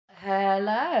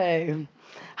Hello.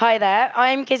 Hi there.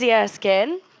 I'm Gizzy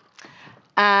Erskine,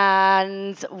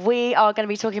 and we are going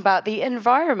to be talking about the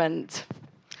environment.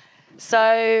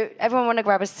 So, everyone want to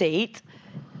grab a seat.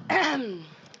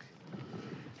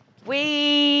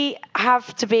 We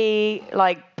have to be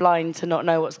like blind to not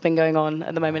know what's been going on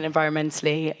at the moment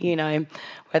environmentally,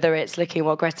 whether it's looking at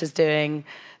what Greta's doing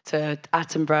to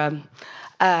Attenborough,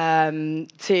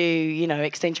 to,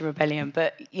 Extinction Rebellion.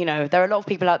 But, there are a lot of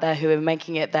people out there who are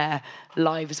making it their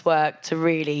lives work to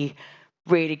really,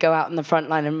 really go out on the front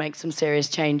line and make some serious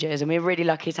changes. And we're really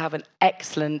lucky to have an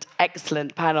excellent,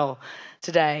 excellent panel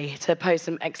today to pose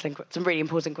some really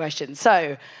important questions.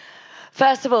 So,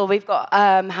 first of all, we've got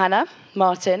Hannah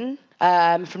Martin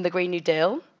from the Green New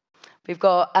Deal. We've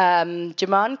got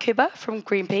Jaman Kuba from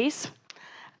Greenpeace.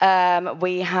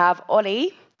 We have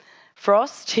Ollie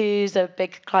Frost, who's a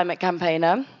big climate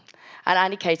campaigner, and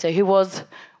Andy Cato, who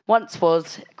once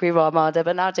was Green Armada,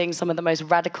 but now doing some of the most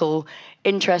radical,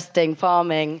 interesting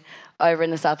farming over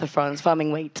in the south of France,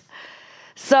 farming wheat.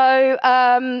 So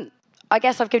I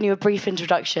guess I've given you a brief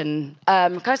introduction.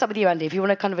 Can I start with you, Andy, if you want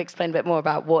to kind of explain a bit more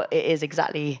about what it is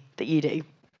exactly that you do?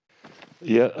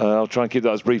 Yeah, I'll try and keep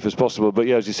that as brief as possible. But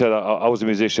yeah, as you said, I was a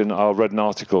musician. I read an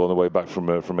article on the way back from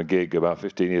a gig about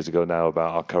 15 years ago now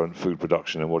about our current food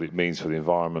production and what it means for the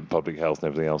environment, public health and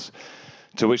everything else.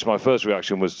 To which my first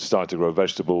reaction was to start to grow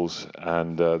vegetables,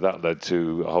 and that led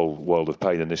to a whole world of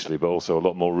pain initially, but also a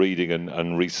lot more reading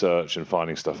and research and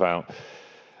finding stuff out.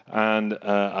 And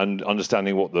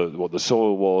understanding what the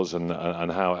soil was and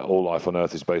how all life on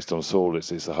Earth is based on soil. It's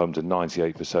the home to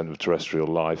 98% of terrestrial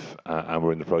life, and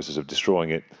we're in the process of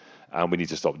destroying it, and we need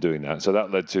to stop doing that. So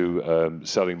that led to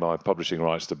selling my publishing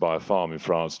rights to buy a farm in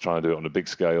France, trying to do it on a big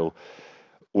scale,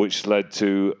 which led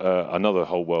to another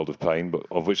whole world of pain, but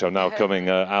of which I'm now coming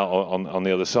out on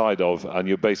the other side of. And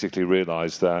you basically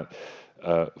realise that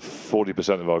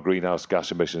 40% of our greenhouse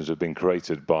gas emissions have been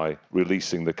created by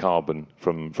releasing the carbon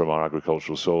from our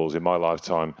agricultural soils. In my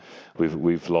lifetime,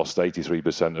 we've lost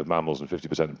 83% of mammals and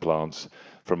 50% of plants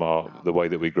from the way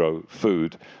that we grow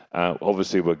food.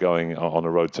 Obviously, we're going on a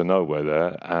road to nowhere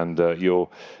there. And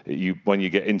when you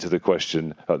get into the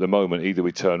question, at the moment, either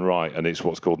we turn right, and it's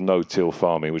what's called no-till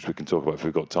farming, which we can talk about if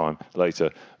we've got time later,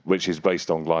 which is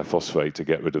based on glyphosate to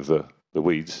get rid of the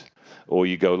weeds, or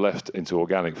you go left into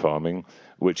organic farming,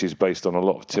 which is based on a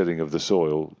lot of tilling of the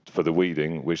soil for the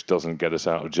weeding, which doesn't get us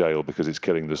out of jail because it's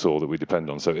killing the soil that we depend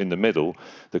on. So in the middle,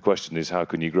 the question is, how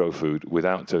can you grow food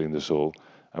without tilling the soil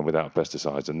and without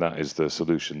pesticides? And that is the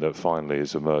solution that finally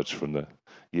has emerged from the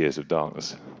years of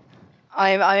darkness.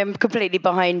 I am completely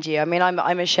behind you. I mean,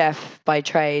 I'm a chef by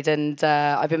trade, and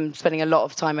I've been spending a lot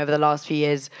of time over the last few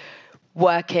years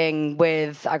working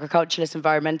with agriculturalists,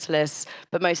 environmentalists,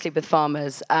 but mostly with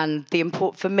farmers. And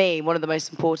for me, one of the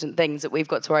most important things that we've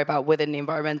got to worry about within the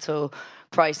environmental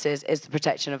crisis is the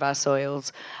protection of our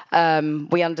soils.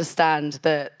 We understand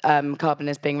that carbon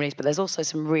is being released, but there's also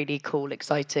some really cool,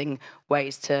 exciting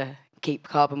ways to keep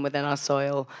carbon within our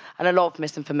soil, and a lot of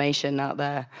misinformation out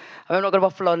there. I'm not going to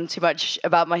waffle on too much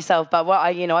about myself, but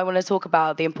I want to talk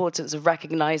about the importance of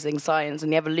recognizing science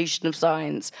and the evolution of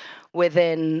science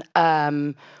within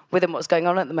what's going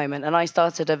on at the moment. And I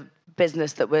started a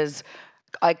business that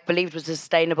I believed was a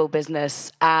sustainable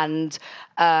business, and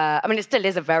it still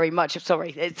is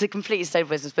it's a completely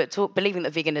sustainable business, but believing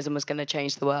that veganism was going to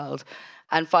change the world.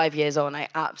 And 5 years on, I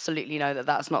absolutely know that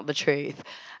that's not the truth.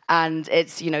 And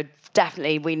it's,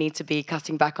 definitely we need to be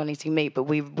cutting back on eating meat, but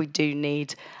we do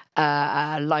need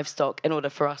livestock in order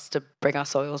for us to bring our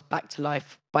soils back to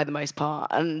life by the most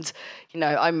part. And,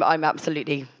 I'm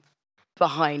absolutely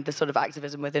behind the sort of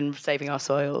activism within saving our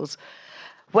soils.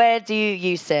 Where do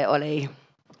you sit, Ollie?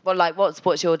 Well,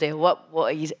 what's your deal? What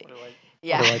are you?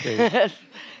 What do I do?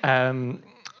 I'm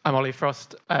Ollie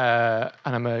Frost, and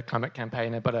I'm a climate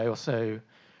campaigner, but I also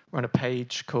run a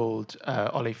page called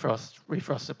Ollie Frost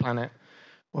Refrost the Planet,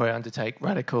 where I undertake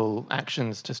radical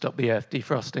actions to stop the Earth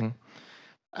defrosting.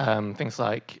 Things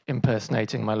like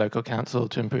impersonating my local council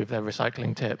to improve their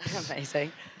recycling tips.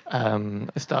 Amazing. I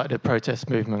started a protest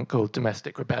movement called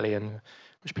Domestic Rebellion,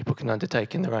 which people can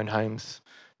undertake in their own homes.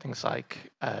 Things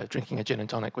like drinking a gin and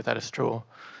tonic without a straw.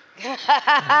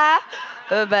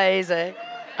 Amazing.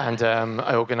 And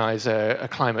I organise a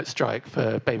climate strike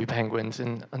for baby penguins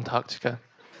in Antarctica.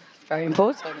 Very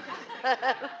important.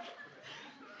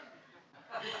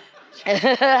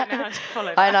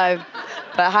 I know.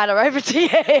 But Hannah, over to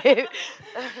you.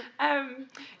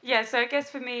 So I guess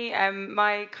for me,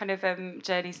 my kind of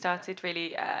journey started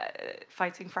really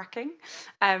fighting fracking,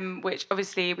 which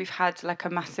obviously we've had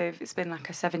it's been like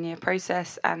a 7-year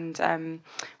process, and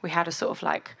we had a sort of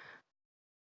like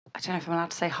I don't know if I'm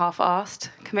allowed to say half-arsed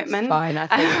commitment. It's fine, I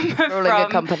think. We're all in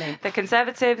good company. The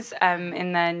Conservatives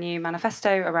in their new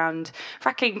manifesto around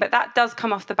fracking, but that does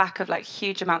come off the back of like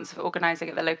huge amounts of organising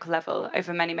at the local level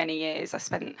over many, many years. I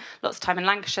spent lots of time in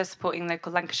Lancashire supporting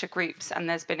local Lancashire groups, and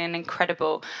there's been an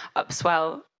incredible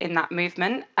upswell in that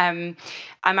movement. I'm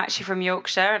actually from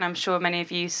Yorkshire, and I'm sure many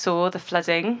of you saw the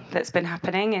flooding that's been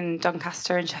happening in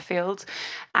Doncaster and Sheffield.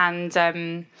 And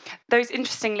those,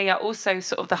 interestingly, are also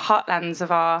sort of the heartlands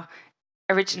of our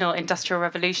original industrial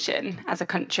revolution as a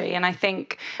country. And I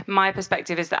think my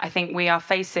perspective is that I think we are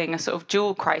facing a sort of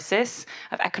dual crisis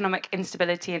of economic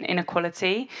instability and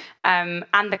inequality, and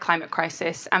the climate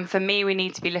crisis. And for me, we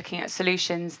need to be looking at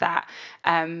solutions that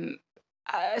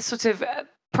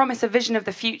promise a vision of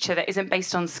the future that isn't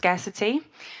based on scarcity,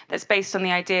 that's based on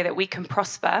the idea that we can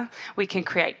prosper, we can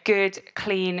create good,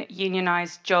 clean,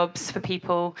 unionised jobs for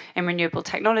people in renewable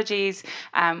technologies,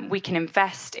 we can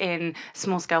invest in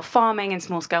small-scale farming and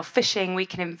small-scale fishing, we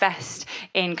can invest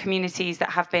in communities that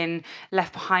have been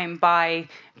left behind by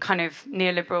kind of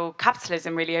neoliberal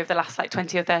capitalism really over the last like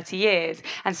 20 or 30 years.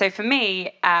 And so for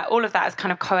me, all of that has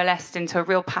kind of coalesced into a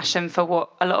real passion for what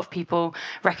a lot of people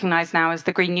recognise now as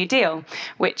the Green New Deal,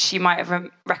 which you might have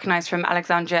recognised from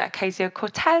Alexandria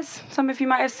Ocasio-Cortez. Some of you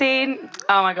might have seen.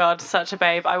 Oh my God, such a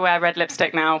babe. I wear red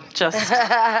lipstick now, just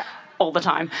all the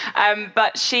time.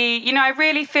 But she, you know, I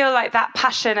really feel like that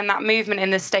passion and that movement in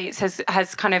the States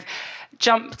has kind of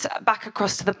jumped back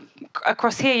across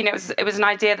here. You know, it was an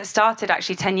idea that started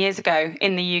actually 10 years ago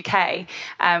in the UK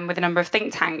with a number of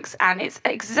think tanks, and it's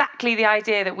exactly the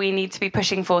idea that we need to be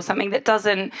pushing for, something that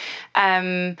doesn't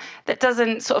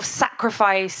sort of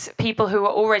sacrifice people who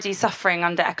are already suffering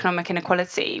under economic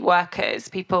inequality, workers,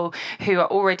 people who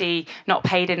are already not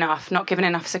paid enough, not given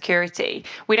enough security.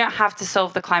 We don't have to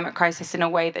solve the climate crisis in a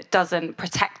way that doesn't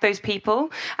protect those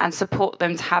people and support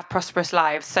them to have prosperous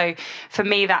lives. So for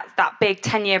me, that big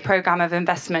 10-year programme of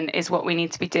investment is what we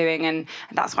need to be doing, and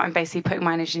that's what I'm basically putting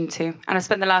my energy into. And I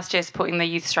spent the last year supporting the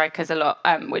youth strikers a lot,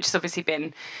 which has obviously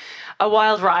been a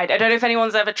wild ride. I don't know if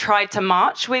anyone's ever tried to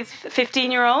march with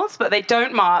 15-year-olds, but they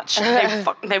don't march,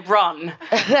 they run.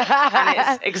 And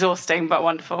it's exhausting, but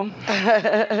wonderful.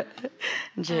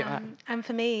 And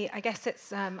for me, I guess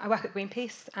it's, I work at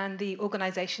Greenpeace, and the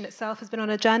organisation itself has been on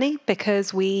a journey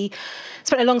because we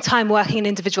spent a long time working in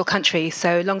individual countries.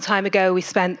 So a long time ago, we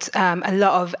spent a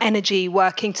lot of energy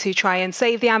working to try and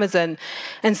save the Amazon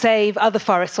and save other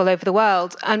forests all over the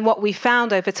world. And what we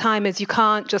found over time is you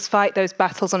can't just fight those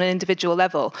battles on an individual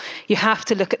level. You have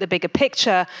to look at the bigger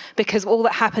picture, because all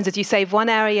that happens is you save one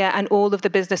area and all of the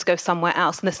business goes somewhere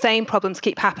else. And the same problems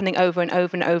keep happening over and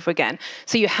over and over again.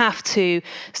 So you have to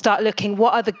start looking,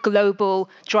 what are the global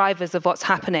drivers of what's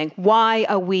happening? Why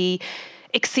are we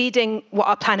exceeding what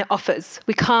our planet offers?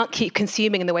 We can't keep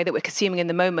consuming in the way that we're consuming in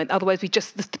the moment. Otherwise,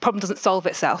 the problem doesn't solve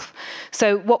itself.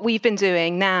 So what we've been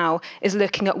doing now is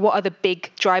looking at what are the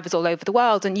big drivers all over the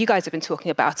world. And you guys have been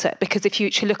talking about it, because if you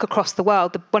look across the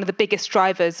world, one of the biggest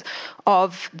drivers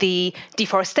of the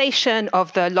deforestation,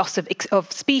 of the loss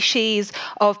of species,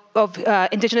 of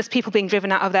indigenous people being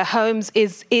driven out of their homes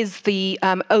is the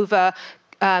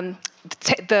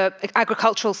the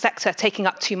agricultural sector taking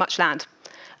up too much land.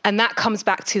 And that comes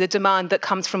back to the demand that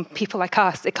comes from people like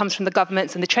us. It comes from the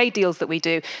governments and the trade deals that we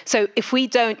do. So if we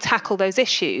don't tackle those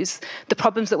issues, the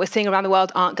problems that we're seeing around the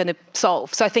world aren't going to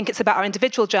solve. So I think it's about our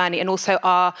individual journey and also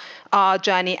our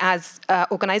journey as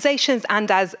organisations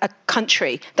and as a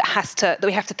country that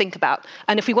we have to think about.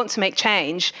 And if we want to make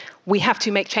change, we have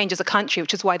to make change as a country,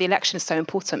 which is why the election is so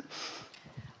important.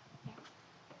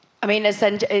 I mean,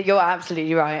 you're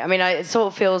absolutely right. I mean, it sort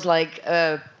of feels like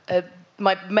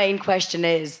my main question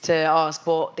is to ask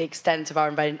what the extent of our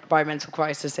environmental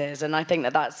crisis is. And I think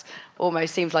that's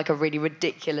almost seems like a really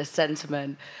ridiculous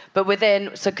sentiment. But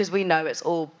because we know it's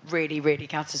all really, really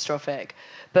catastrophic.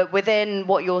 But within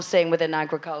what you're seeing within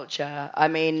agriculture, I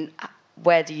mean,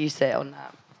 where do you sit on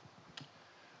that?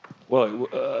 Well,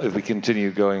 if we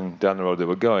continue going down the road that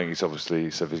we're going, it's obviously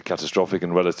catastrophic,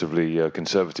 and relatively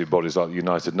conservative bodies like the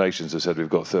United Nations have said we've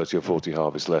got 30 or 40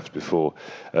 harvests left before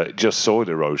just soil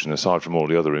erosion, aside from all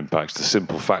the other impacts, the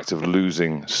simple fact of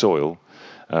losing soil.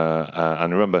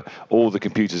 And remember, all the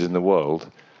computers in the world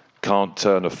can't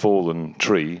turn a fallen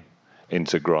tree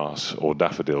into grass or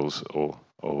daffodils or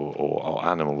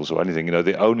animals or anything. You know,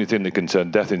 the only thing that can turn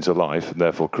death into life and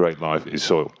therefore create life is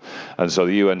soil. And so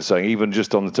the UN is saying, even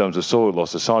just on the terms of soil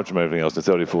loss, aside from everything else, in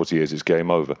 30 or 40 years, it's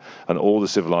game over. And all the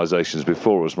civilizations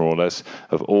before us, more or less,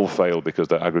 have all failed because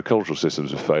their agricultural systems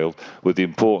have failed, with the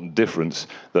important difference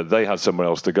that they had somewhere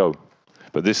else to go.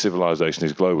 But this civilization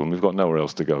is global, and we've got nowhere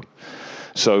else to go.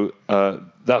 So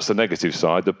that's the negative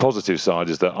side. The positive side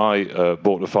is that I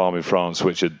bought a farm in France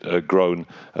which had grown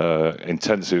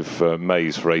intensive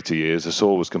maize for 80 years. The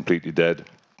soil was completely dead.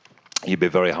 You'd be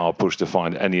very hard pushed to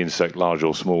find any insect, large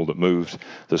or small, that moved.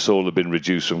 The soil had been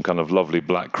reduced from kind of lovely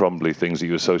black crumbly things that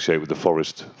you associate with the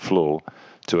forest floor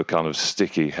to a kind of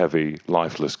sticky, heavy,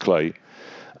 lifeless clay.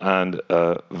 And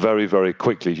very, very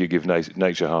quickly, if you give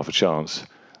nature half a chance,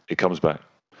 it comes back.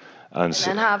 And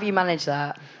how have you managed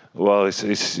that? Well, It's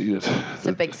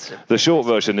a big... the short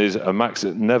version is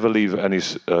never leave any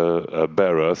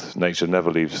bare earth. Nature never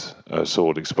leaves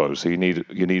soil exposed. So you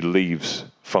need leaves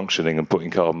functioning and putting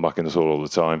carbon back in the soil all the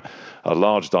time. A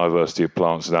large diversity of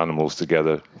plants and animals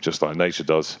together, just like nature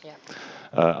does. Yeah.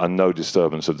 And no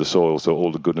disturbance of the soil, so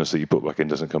all the goodness that you put back in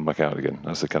doesn't come back out again.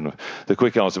 That's the kind of the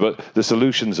quick answer. But the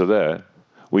solutions are there.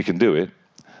 We can do it.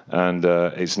 And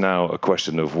it's now a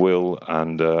question of will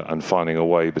and finding a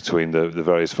way between the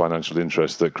various financial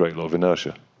interests that create a lot of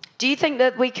inertia. Do you think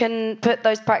that we can put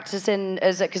those practices in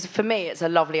because for me it's a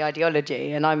lovely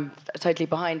ideology and I'm totally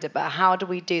behind it, but how do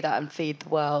we do that and feed the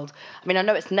world? I mean, I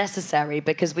know it's necessary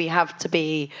because we have to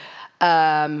be,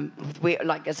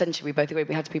 essentially we both agree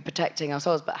we have to be protecting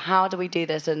ourselves, but how do we do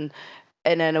this in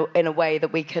a way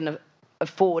that we can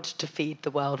afford to feed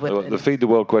the world with? Well, the feed the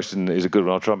world question is a good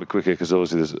one. I'll try and be quicker because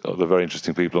obviously there's other very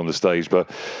interesting people on the stage.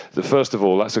 But first of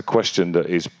all, that's a question that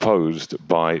is posed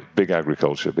by big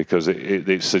agriculture because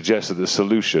it suggests that the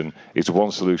solution is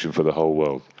one solution for the whole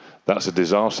world. That's a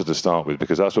disaster to start with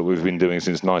because that's what we've been doing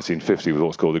since 1950 with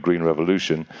what's called the Green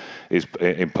Revolution, is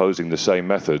imposing the same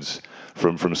methods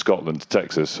from Scotland to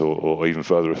Texas or even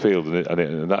further afield,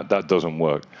 and that doesn't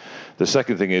work. The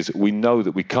second thing is we know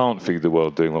that we can't feed the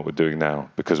world doing what we're doing now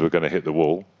because we're going to hit the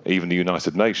wall. Even the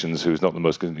United Nations, who's not the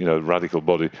most radical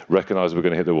body, recognise we're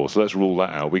going to hit the wall. So let's rule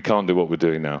that out. We can't do what we're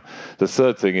doing now. The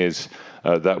third thing is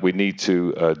that we need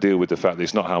to deal with the fact that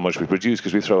it's not how much we produce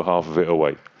because we throw half of it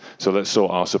away. So let's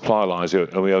sort our supply lines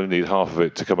out, and we only need half of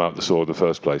it to come out of the soil in the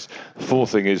first place. The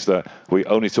fourth thing is that we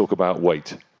only talk about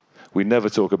weight. We never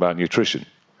talk about nutrition.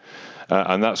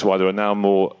 And that's why there are now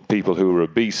more people who are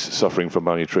obese suffering from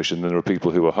malnutrition than there are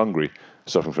people who are hungry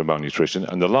suffering from malnutrition.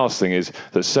 And the last thing is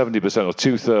that 70% or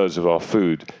 2/3 of our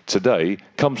food today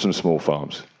comes from small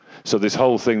farms. So this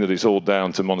whole thing that it's all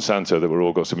down to Monsanto that we're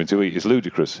all got something to eat is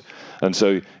ludicrous. And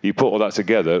so you put all that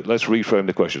together, let's reframe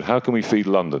the question. How can we feed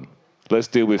London? Let's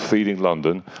deal with feeding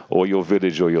London or your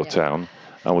village or your town.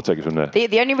 And we'll take it from there.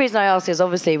 The only reason I ask is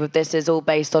obviously with this is all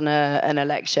based on an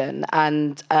election,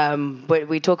 and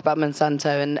we talk about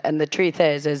Monsanto, and the truth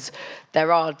is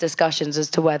there are discussions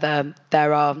as to whether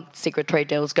there are secret trade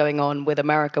deals going on with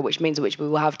America, which we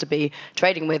will have to be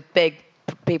trading with big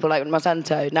people like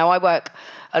Monsanto. Now I work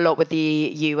a lot with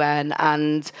the UN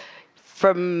and.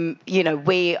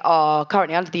 We are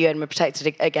currently under the UN, we're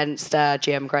protected against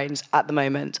GM grains at the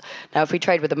moment. Now, if we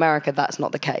trade with America, that's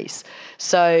not the case.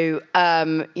 So,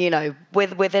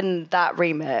 within that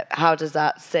remit, how does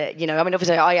that sit?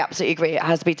 Obviously, I absolutely agree. It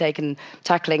has to be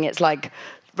tackling. It's like,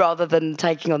 rather than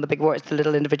taking on the big war, it's the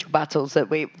little individual battles that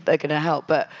are going to help.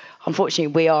 But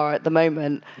unfortunately, we are at the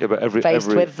moment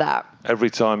faced with that. Every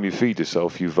time you feed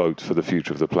yourself, you vote for the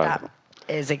future of the planet. That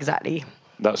is exactly.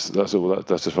 That's all.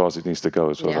 That's as far as it needs to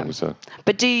go, as far as I'm concerned.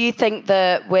 But do you think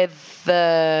that with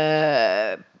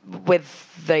the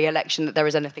election, that there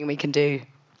is anything we can do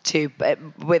to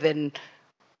within,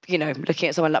 looking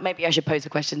at someone like maybe I should pose a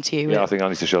question to you. Yeah, I think I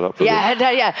need to shut up. For a bit.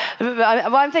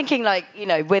 I'm thinking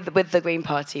with the Green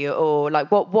Party or like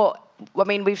what. I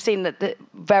mean, we've seen that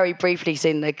very briefly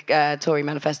seen the Tory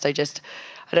manifesto. I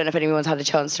don't know if anyone's had a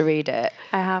chance to read it.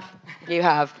 I have. You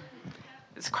have.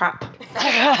 It's crap.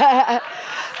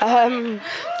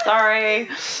 Sorry.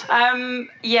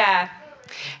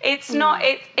 It's not.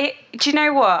 Do you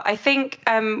know what? I think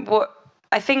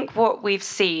what we've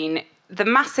seen, the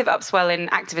massive upswell in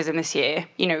activism this year.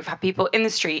 We've had people in the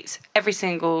streets every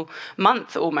single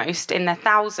month, almost in their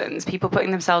thousands. People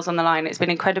putting themselves on the line. It's been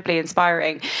incredibly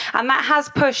inspiring, and that has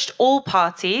pushed all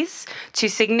parties to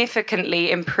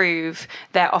significantly improve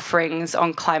their offerings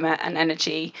on climate and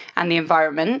energy and the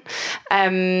environment.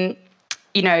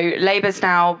 Labour's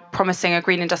now promising a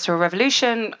green industrial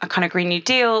revolution, a kind of Green New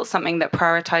Deal, something that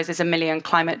prioritises 1 million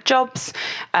climate jobs,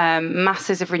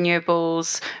 masses of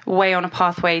renewables, way on a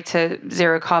pathway to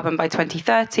zero carbon by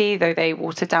 2030, though they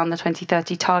watered down the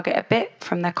 2030 target a bit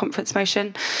from their conference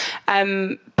motion.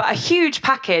 But a huge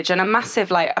package and a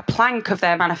massive, a plank of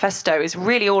their manifesto is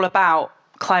really all about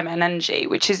climate and energy,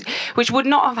 which would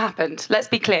not have happened, let's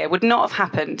be clear, would not have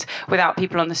happened without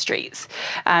people on the streets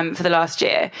for the last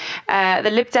year.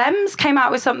 The Lib Dems came out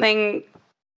with something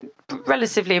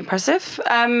relatively impressive.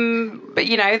 But,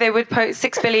 they would put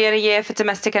 6 billion a year for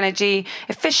domestic energy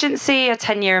efficiency, a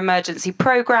 10-year emergency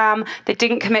program. They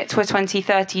didn't commit to a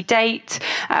 2030 date,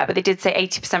 but they did say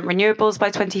 80% renewables by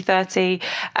 2030.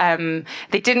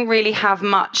 They didn't really have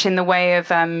much in the way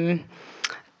of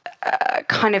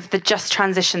kind of the just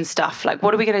transition stuff. Like,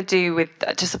 what are we going to do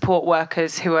to support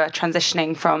workers who are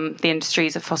transitioning from the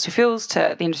industries of fossil fuels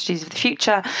to the industries of the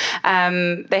future?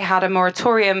 They had a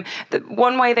moratorium.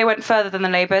 One way they went further than the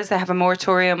Labours, they have a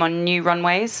moratorium on new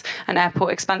runways and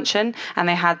airport expansion, and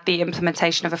they had the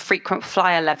implementation of a frequent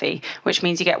flyer levy, which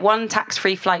means you get one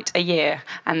tax-free flight a year,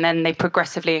 and then they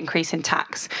progressively increase in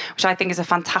tax, which I think is a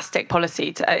fantastic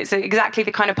policy. It's exactly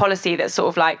the kind of policy that's sort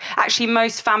of like, actually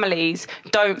most families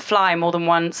don't fly more than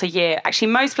once a year.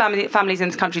 Actually, most families in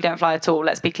this country don't fly at all,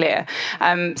 let's be clear.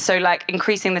 So like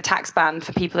increasing the tax band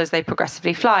for people as they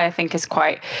progressively fly, I think is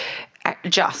quite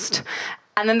just.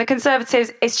 And then the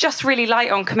Conservatives, it's just really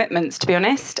light on commitments, to be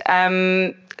honest.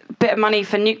 Bit of money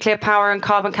for nuclear power and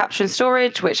carbon capture and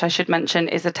storage, which I should mention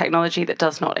is a technology that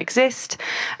does not exist.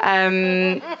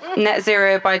 Net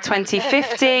zero by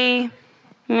 2050.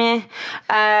 Meh.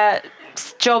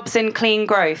 Jobs in clean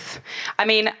growth. I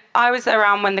mean, I was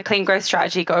around when the clean growth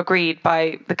strategy got agreed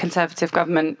by the Conservative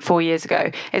government 4 years ago.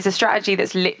 It's a strategy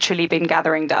that's literally been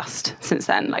gathering dust since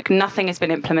then. Like, nothing has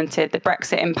been implemented. The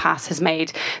Brexit impasse has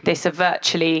made this a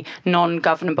virtually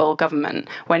non-governable government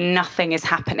where nothing is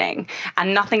happening.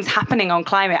 And nothing's happening on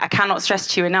climate. I cannot stress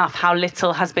to you enough how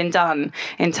little has been done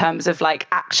in terms of like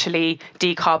actually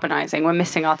decarbonising. We're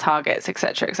missing our targets,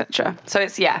 etc., etc. So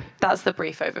that's the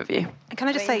brief overview. Can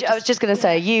I just say? I was just going to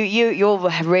say, you're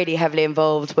really heavily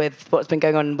involved with what's been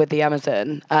going on with the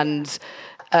Amazon, and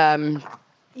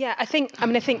yeah, I think,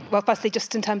 well, firstly,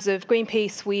 just in terms of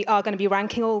Greenpeace, we are going to be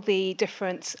ranking all the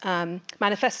different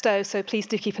manifestos, so please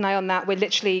do keep an eye on that. We're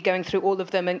literally going through all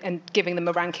of them and giving them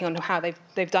a ranking on how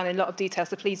they've done in a lot of detail,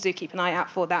 so please do keep an eye out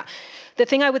for that. The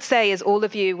thing I would say is, all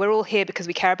of you, we're all here because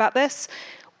we care about this.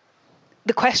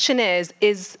 The question is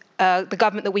the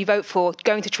government that we vote for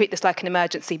going to treat this like an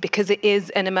emergency? Because it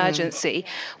is an emergency.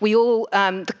 We all,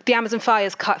 the Amazon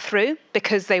fires cut through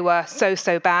because they were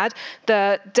so bad.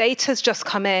 The data's just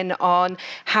come in on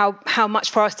how much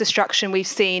forest destruction we've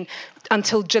seen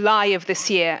until July of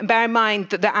this year. And bear in mind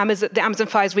that the Amazon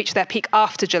fires reached their peak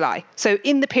after July. So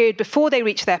in the period before they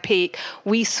reached their peak,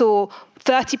 we saw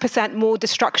 30% more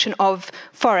destruction of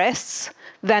forests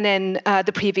than in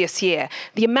the previous year.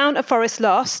 The amount of forest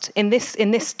lost in this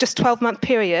just 12-month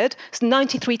period is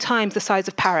 93 times the size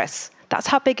of Paris. That's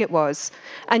how big it was.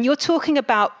 And you're talking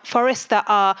about forests that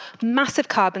are massive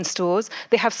carbon stores.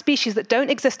 They have species that don't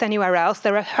exist anywhere else.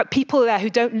 There are people there who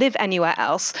don't live anywhere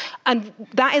else. And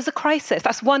that is a crisis.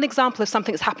 That's one example of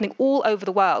something that's happening all over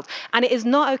the world. And it is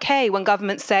not okay when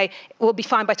governments say, we'll be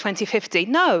fine by 2050.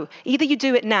 No, either you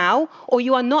do it now or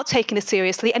you are not taking it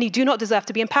seriously and you do not deserve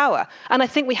to be in power. And I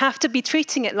think we have to be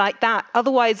treating it like that.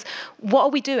 Otherwise, what are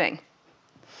we doing?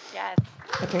 Yes.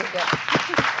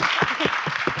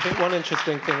 I think one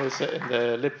interesting thing was that in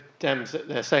the Lib Dems,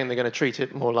 they're saying they're going to treat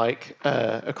it more like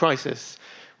a crisis,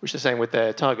 which they're saying with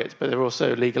their targets, but they're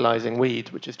also legalising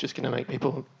weed, which is just going to make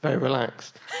people very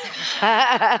relaxed.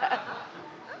 I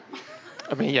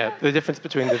mean, yeah, the difference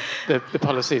between the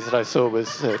policies that I saw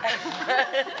was the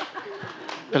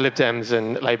Lib Dems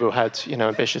and Labour had,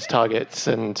 ambitious targets,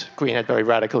 and Green had very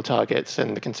radical targets,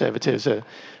 and the Conservatives are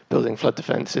building flood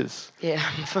defences. Yeah.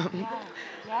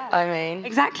 I mean,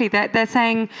 exactly. They're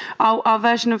saying our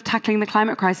version of tackling the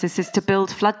climate crisis is to build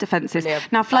flood defences. Yeah,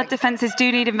 now, flood defences do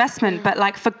need investment,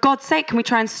 but for God's sake, can we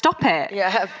try and stop it?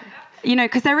 Yeah.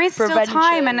 Because there is still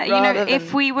time, and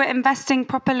if we were investing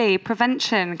properly,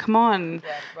 prevention. Come on.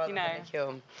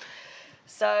 Yeah,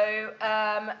 So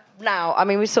now, I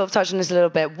mean, we sort of touched on this a little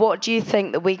bit. What do you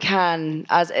think that we can,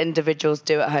 as individuals,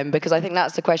 do at home? Because I think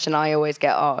that's the question I always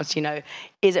get asked.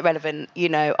 Is it relevant?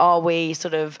 Are we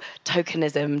sort of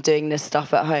tokenism doing this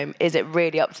stuff at home? Is it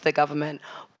really up to the government,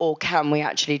 or can we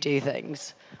actually do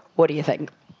things? What do you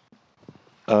think?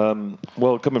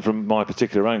 Well, coming from my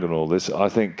particular angle on all this, I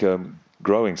think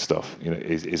growing stuff,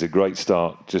 is a great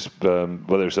start. Just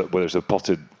whether it's a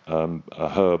potted a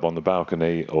herb on the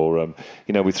balcony, or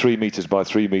with 3 meters by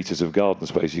 3 meters of garden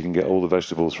space, you can get all the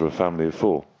vegetables for a family of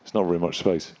 4. It's not very much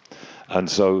space. And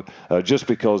so just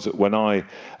because when I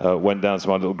went down to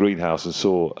my little greenhouse and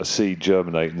saw a seed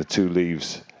germinate and the 2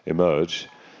 leaves emerge,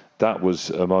 that was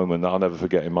a moment that I'll never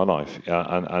forget in my life.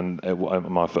 And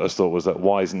my first thought was that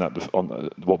why isn't that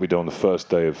what we do on the first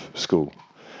day of school?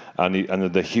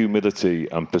 And the humility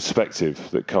and perspective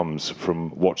that comes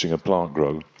from watching a plant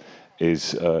grow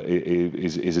is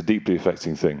a deeply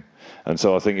affecting thing. And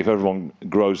so I think if everyone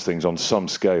grows things on some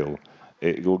scale,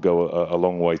 it will go a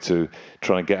long way to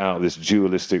try and get out of this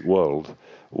dualistic world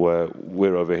where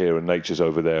we're over here and nature's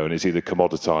over there, and it's either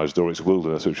commoditized or it's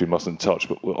wilderness, which we mustn't touch.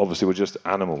 But obviously we're just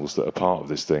animals that are part of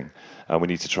this thing, and we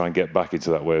need to try and get back into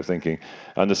that way of thinking.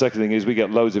 And the second thing is we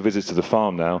get loads of visits to the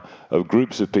farm now of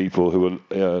groups of people who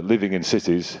are living in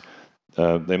cities.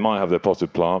 They might have their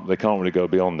potted plant, they can't really go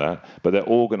beyond that, but they're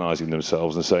organising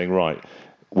themselves and saying, right,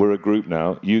 we're a group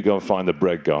now, you go and find the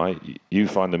bread guy, you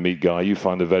find the meat guy, you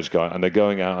find the veg guy, and they're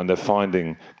going out and they're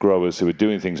finding growers who are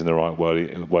doing things in the right way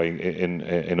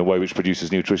in a way which produces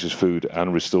nutritious food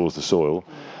and restores the soil,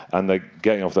 and they're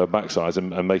getting off their backsides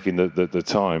and making the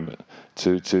time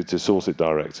to source it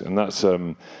direct. And that's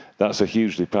a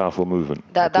hugely powerful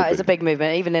movement. That is a big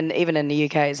movement. Even in the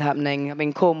UK, it's happening. I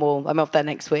mean, Cornwall, I'm off there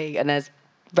next week, and there's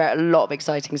a lot of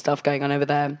exciting stuff going on over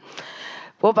there.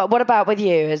 What about with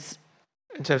you?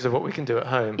 In terms of what we can do at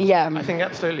home? Yeah. I think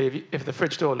absolutely, if the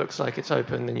fridge door looks like it's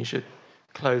open, then you should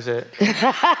close it.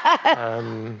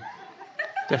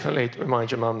 Definitely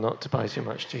remind your mum not to buy too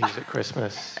much cheese at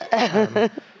Christmas.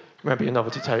 Remember your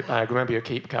novelty tote bag, remember your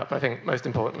keep cup. I think most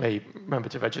importantly, remember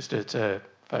to register to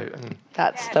vote.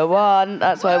 That's the one.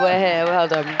 That's why we're here. Well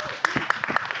done.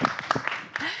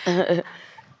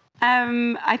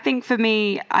 I think for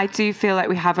me, I do feel like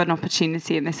we have an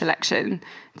opportunity in this election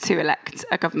to elect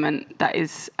a government that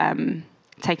is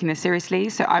taking this seriously.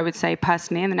 So I would say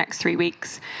personally in the next 3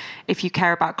 weeks, if you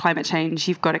care about climate change,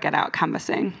 you've got to get out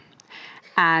canvassing.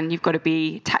 And you've got to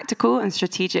be tactical and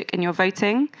strategic in your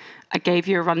voting. I gave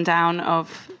you a rundown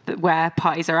of where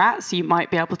parties are at, so you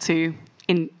might be able to,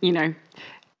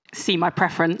 see my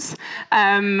preference.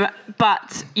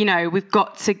 But, we've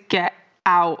got to get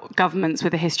out governments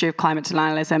with a history of climate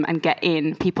denialism and get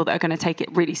in people that are going to take it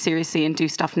really seriously and do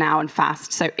stuff now and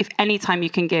fast. So if any time you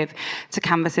can give to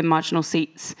canvass in marginal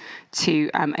seats to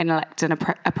elect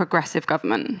a progressive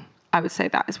government, I would say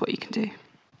that is what you can do.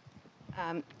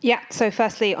 So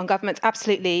firstly, on governments,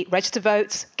 absolutely register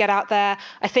votes, get out there.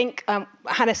 I think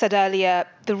Hannah said earlier,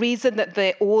 the reason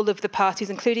that all of the parties,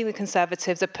 including the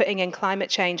Conservatives, are putting in climate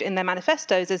change in their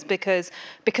manifestos is because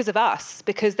of us,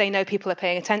 because they know people are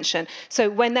paying attention. So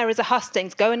when there is a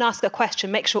hustings, go and ask a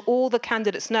question, make sure all the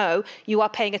candidates know you are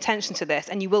paying attention to this,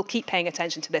 and you will keep paying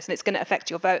attention to this, and it's going to affect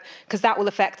your vote, because that will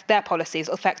affect their policies,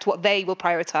 will affect what they will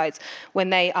prioritise when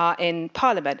they are in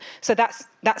Parliament. So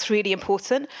that's really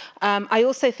important. I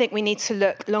also think we need to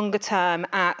look longer term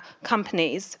at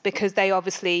companies, because they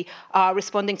obviously are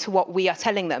responding to what we are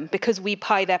telling them. Because we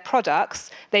buy their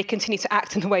products, they continue to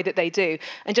act in the way that they do.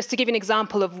 And just to give you an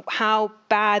example of how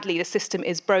badly the system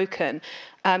is broken,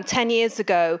 10 years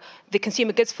ago, the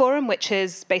Consumer Goods Forum, which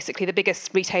is basically the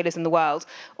biggest retailers in the world,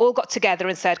 all got together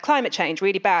and said, climate change,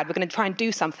 really bad, we're going to try and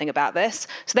do something about this.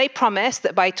 So they promised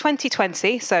that by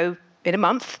 2020, so in a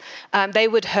month, they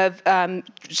would have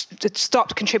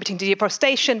stopped contributing to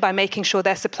deforestation by making sure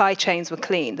their supply chains were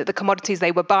clean, that the commodities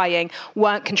they were buying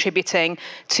weren't contributing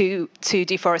to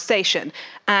deforestation.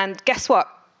 And guess what?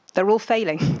 They're all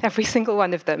failing, every single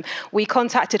one of them. We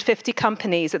contacted 50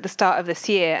 companies at the start of this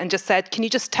year and just said, can you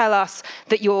tell us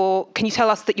that your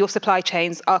supply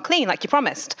chains are clean, like you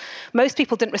promised? Most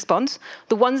people didn't respond.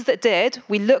 The ones that did,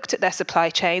 we looked at their supply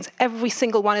chains. Every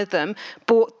single one of them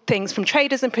bought things from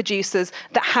traders and producers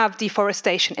that have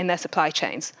deforestation in their supply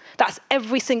chains. That's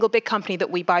every single big company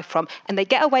that we buy from. And they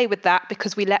get away with that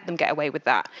because we let them get away with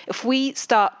that. If we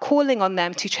start calling on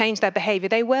them to change their behaviour,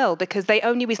 they will, because the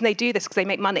only reason they do this is because they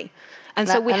make money. And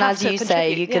so we have as you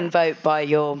say, you can vote by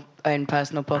your own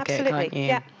personal pocket, absolutely.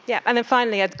 Can't you? Yeah. And then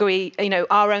finally, I'd agree,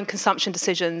 our own consumption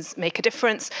decisions make a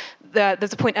difference.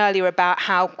 There's a point earlier about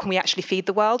how can we actually feed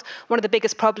the world. One of the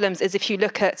biggest problems is if you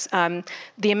look at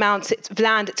the amount of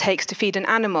land it takes to feed an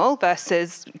animal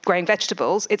versus growing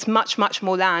vegetables, it's much, much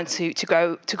more land to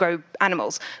grow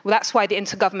animals. Well, that's why the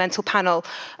Intergovernmental Panel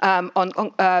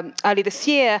early this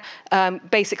year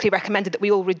basically recommended that we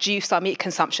all reduce our meat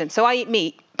consumption. So I eat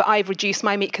meat, but I've reduced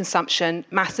my meat consumption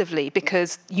massively,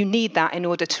 because you need that in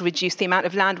order to reduce the amount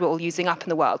of land we're all using up in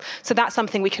the world. So that's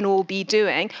something we can all be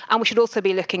doing. And we should also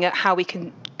be looking at how we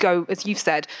can go, as you've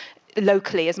said,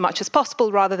 locally as much as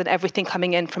possible, rather than everything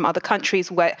coming in from other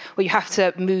countries where you have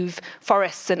to move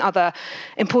forests and other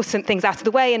important things out of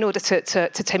the way in order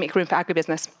to make room for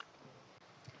agribusiness.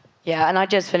 Yeah, and I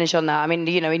just finish on that. I mean,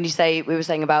 when we were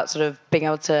saying about sort of being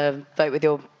able to vote with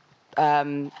your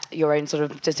own sort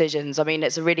of decisions. I mean,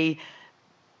 it's a really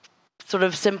sort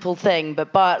of simple thing,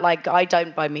 but like I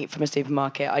don't buy meat from a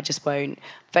supermarket. I just won't.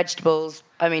 Vegetables,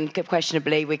 I mean,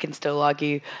 questionably, we can still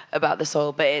argue about the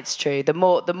soil, but it's true. The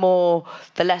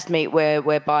less meat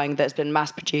we're buying that's been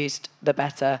mass produced, the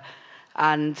better.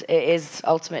 And it is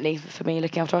ultimately, for me,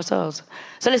 looking after ourselves.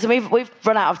 So listen, we've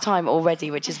run out of time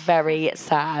already, which is very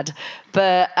sad.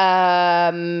 But,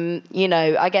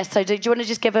 I guess, so do you want to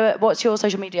just what's your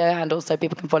social media handle so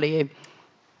people can follow you?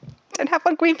 Don't have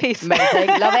one, Greenpeace. Amazing,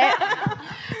 love it.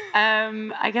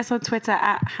 I guess on Twitter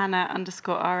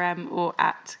 @Hannah_RM or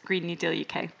 @Green New Deal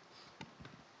UK.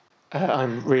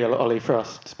 I'm Real Ollie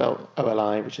Frost, spelled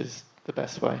OLI, which is the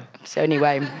best way. It's the only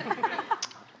way.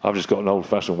 I've just got an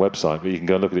old-fashioned website, but you can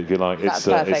go and look at it if you like. That's It's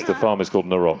perfect. the farm is called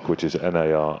Naroq, which is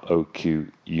Naroques.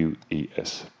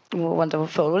 Well,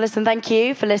 wonderful. Well, listen, thank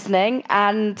you for listening.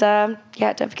 And, don't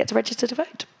forget to register to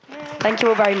vote. Thank you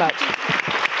all very much.